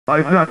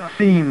I've not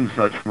seen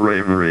such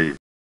bravery.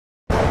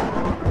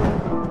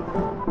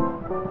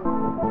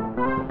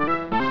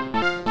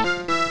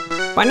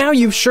 By now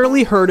you've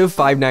surely heard of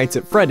Five Nights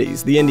at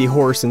Freddy's, the indie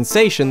horror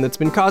sensation that's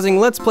been causing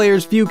Let's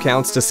Players' view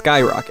counts to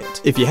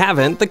skyrocket. If you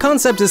haven't, the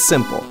concept is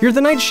simple. You're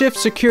the night shift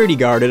security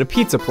guard at a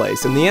pizza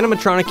place and the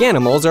animatronic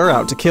animals are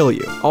out to kill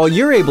you. All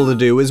you're able to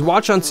do is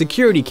watch on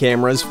security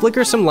cameras,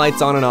 flicker some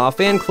lights on and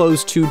off, and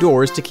close 2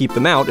 doors to keep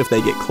them out if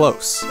they get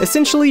close.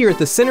 Essentially, you're at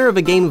the center of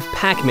a game of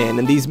Pac-Man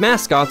and these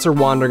mascots are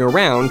wandering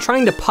around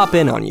trying to pop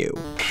in on you.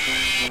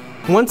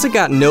 Once it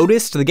got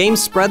noticed, the game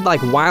spread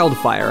like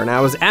wildfire and I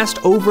was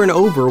asked over and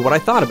over what I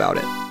thought about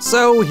it.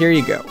 So here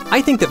you go.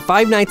 I think that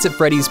Five Nights at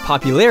Freddy's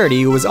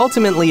popularity was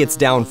ultimately its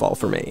downfall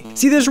for me.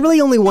 See, there's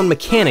really only one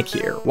mechanic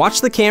here. Watch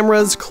the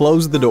cameras,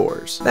 close the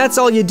doors. That's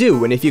all you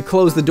do, and if you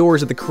close the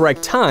doors at the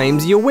correct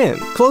times, you win.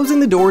 Closing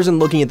the doors and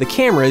looking at the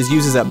cameras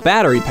uses up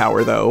battery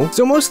power though,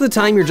 so most of the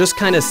time you're just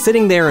kinda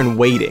sitting there and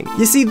waiting.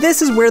 You see,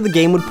 this is where the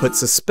game would put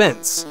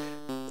suspense.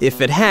 If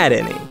it had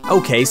any.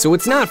 Okay, so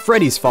it's not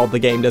Freddy's fault the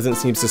game doesn't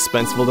seem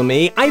suspenseful to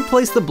me. I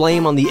place the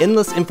blame on the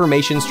endless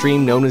information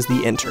stream known as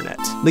the internet.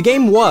 The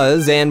game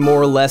was, and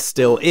more or less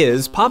still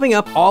is, popping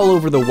up all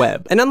over the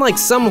web. And unlike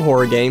some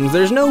horror games,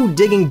 there's no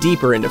digging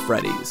deeper into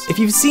Freddy's. If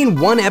you've seen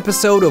one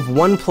episode of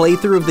one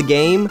playthrough of the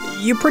game,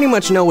 you pretty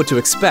much know what to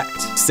expect.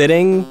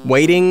 Sitting,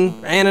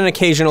 waiting, and an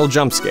occasional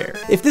jump scare.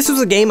 If this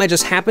was a game I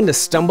just happened to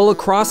stumble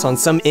across on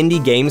some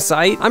indie game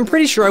site, I'm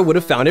pretty sure I would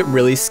have found it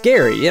really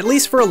scary, at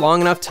least for a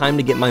long enough time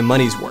to get my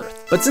money's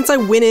worth. But since I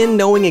went in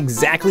knowing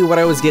exactly what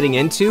I was getting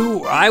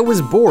into, I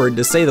was bored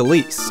to say the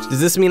least. Does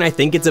this mean I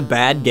think it's a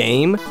bad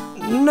game?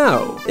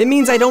 No. It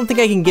means I don't think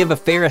I can give a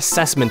fair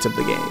assessment of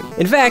the game.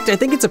 In fact, I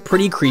think it's a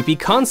pretty creepy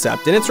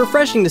concept, and it's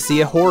refreshing to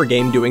see a horror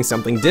game doing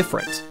something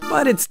different.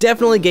 But it's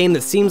definitely a game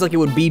that seems like it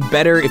would be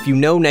better if you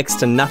know next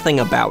to nothing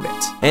about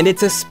it. And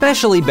it's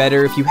especially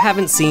better if you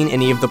haven't seen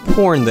any of the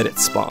porn that it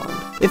spawned.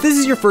 If this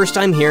is your first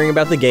time hearing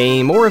about the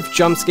game, or if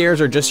jump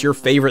scares are just your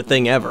favorite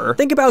thing ever,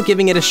 think about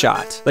giving it a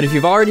shot. But if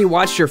you've already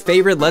watched your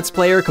favorite Let's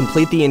Player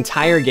complete the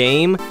entire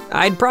game,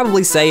 I'd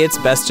probably say it's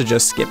best to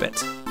just skip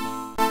it.